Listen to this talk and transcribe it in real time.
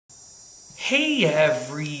Hey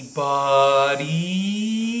everybody,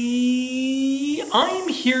 I'm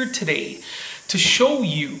here today to show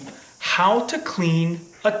you how to clean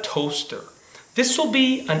a toaster. This will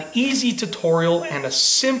be an easy tutorial and a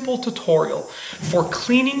simple tutorial for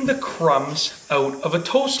cleaning the crumbs out of a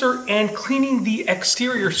toaster and cleaning the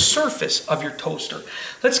exterior surface of your toaster.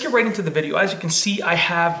 Let's get right into the video. As you can see, I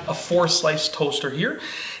have a 4-slice toaster here.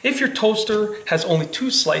 If your toaster has only 2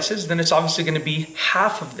 slices, then it's obviously going to be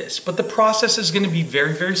half of this, but the process is going to be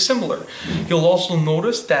very, very similar. You'll also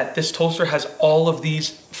notice that this toaster has all of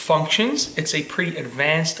these functions. It's a pretty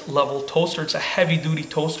advanced level toaster. It's a heavy duty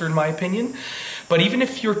toaster in my opinion. But even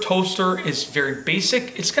if your toaster is very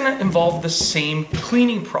basic, it's going to involve the same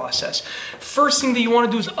cleaning process. First thing that you want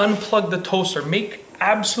to do is unplug the toaster. Make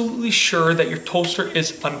absolutely sure that your toaster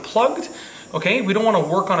is unplugged. Okay, we don't want to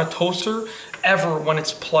work on a toaster ever when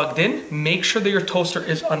it's plugged in. Make sure that your toaster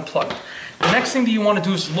is unplugged. The next thing that you want to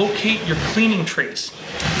do is locate your cleaning trays.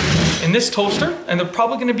 In this toaster, and they're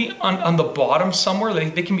probably going to be on the bottom somewhere.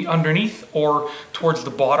 They can be underneath or towards the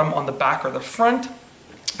bottom on the back or the front.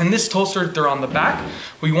 In this toaster, they're on the back.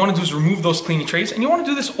 What you want to do is remove those cleaning trays, and you want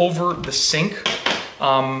to do this over the sink.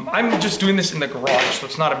 I'm just doing this in the garage, so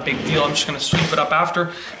it's not a big deal. I'm just going to sweep it up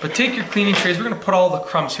after. But take your cleaning trays. We're going to put all the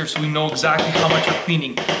crumbs here so we know exactly how much you're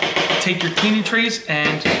cleaning. Take your cleaning trays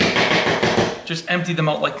and just empty them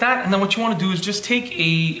out like that. And then what you want to do is just take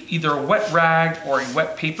either a wet rag or a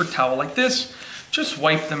wet paper towel like this. Just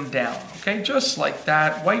wipe them down, okay? Just like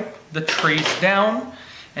that. Wipe the trays down.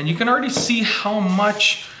 And you can already see how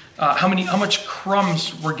much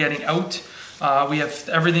crumbs we're getting out. We have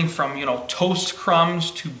everything from, toast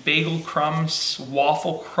crumbs to bagel crumbs,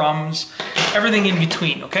 waffle crumbs, everything in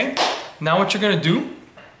between, okay? Now what you're gonna do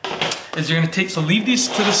is you're gonna leave these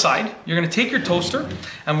to the side. You're gonna take your toaster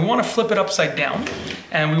and we wanna flip it upside down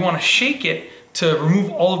and we wanna shake it to remove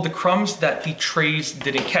all of the crumbs that the trays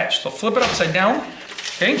didn't catch. So flip it upside down,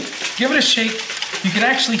 okay? Give it a shake. You can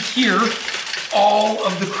actually hear all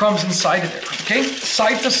of the crumbs inside of it, okay?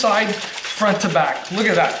 Side to side, front to back. Look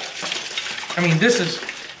at that. I mean, this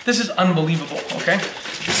is unbelievable, okay?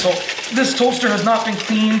 So this toaster has not been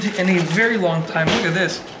cleaned in a very long time. Look at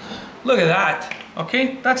this. Look at that,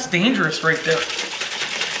 okay? That's dangerous right there.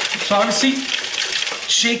 So obviously,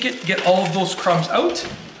 shake it, get all of those crumbs out.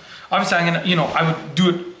 Obviously, I'm gonna, I would do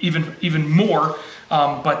it even more,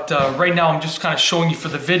 but right now I'm just kind of showing you for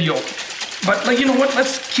the video. But you know what,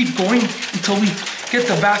 let's keep going until we get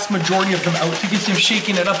the vast majority of them out. You can see I'm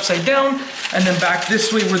shaking it upside down and then back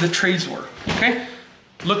this way where the trays were, okay?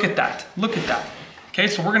 Look at that, look at that. Okay,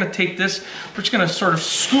 so we're gonna take this, we're just gonna sort of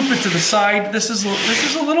scoop it to the side. This is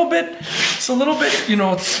a little bit,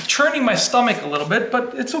 it's churning my stomach a little bit,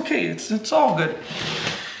 but it's okay, it's all good.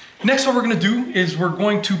 Next, what we're gonna do is we're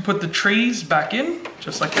going to put the trays back in,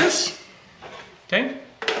 just like this, okay?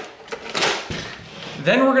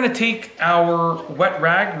 Then we're gonna take our wet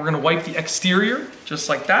rag, we're gonna wipe the exterior, just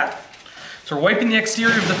like that. So we're wiping the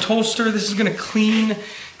exterior of the toaster. This is gonna clean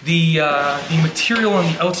the material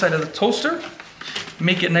on the outside of the toaster,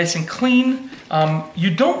 make it nice and clean. You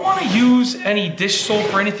don't wanna use any dish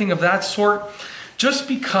soap or anything of that sort, just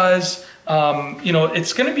because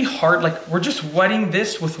it's gonna be hard. Like, we're just wetting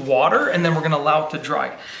this with water and then we're gonna allow it to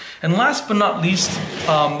dry. And last but not least,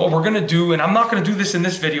 what we're gonna do, and I'm not gonna do this in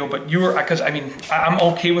this video, but I'm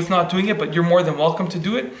okay with not doing it, but you're more than welcome to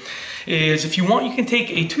do it, is if you want, you can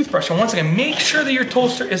take a toothbrush. And once again, make sure that your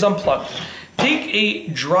toaster is unplugged. Take a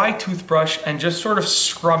dry toothbrush and just sort of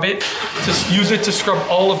scrub it, just use it to scrub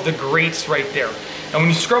all of the grates right there. And when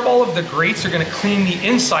you scrub all of the grates, you're gonna clean the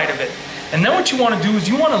inside of it. And then what you wanna do is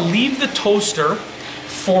you wanna leave the toaster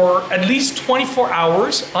for at least 24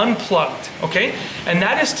 hours unplugged, okay? And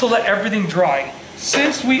that is to let everything dry.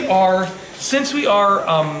 Since we are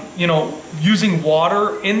using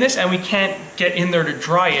water in this and we can't get in there to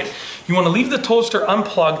dry it, you want to leave the toaster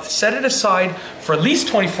unplugged, set it aside for at least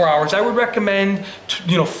 24 hours. I would recommend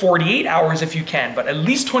 48 hours if you can, but at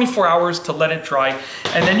least 24 hours to let it dry,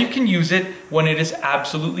 and then you can use it when it is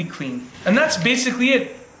absolutely clean. And that's basically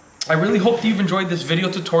it. I really hope that you've enjoyed this video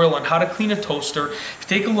tutorial on how to clean a toaster. If you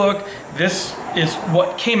take a look, this is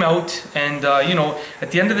what came out, and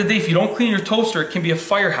at the end of the day, if you don't clean your toaster, it can be a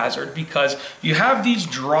fire hazard because you have these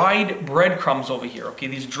dried breadcrumbs over here, okay?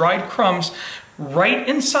 These dried crumbs right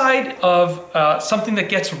inside of something that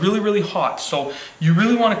gets really, really hot. So you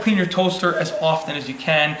really want to clean your toaster as often as you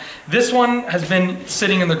can. This one has been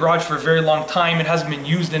sitting in the garage for a very long time. It hasn't been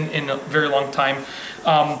used in a very long time.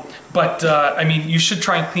 I mean, you should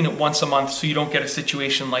try and clean it once a month so you don't get a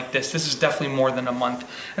situation like this. This is definitely more than a month.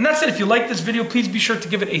 And that's it. If you like this video, please be sure to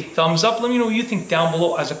give it a thumbs up. Let me know what you think down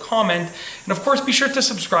below as a comment. And of course, be sure to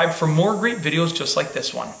subscribe for more great videos just like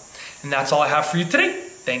this one. And that's all I have for you today.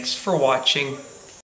 Thanks for watching.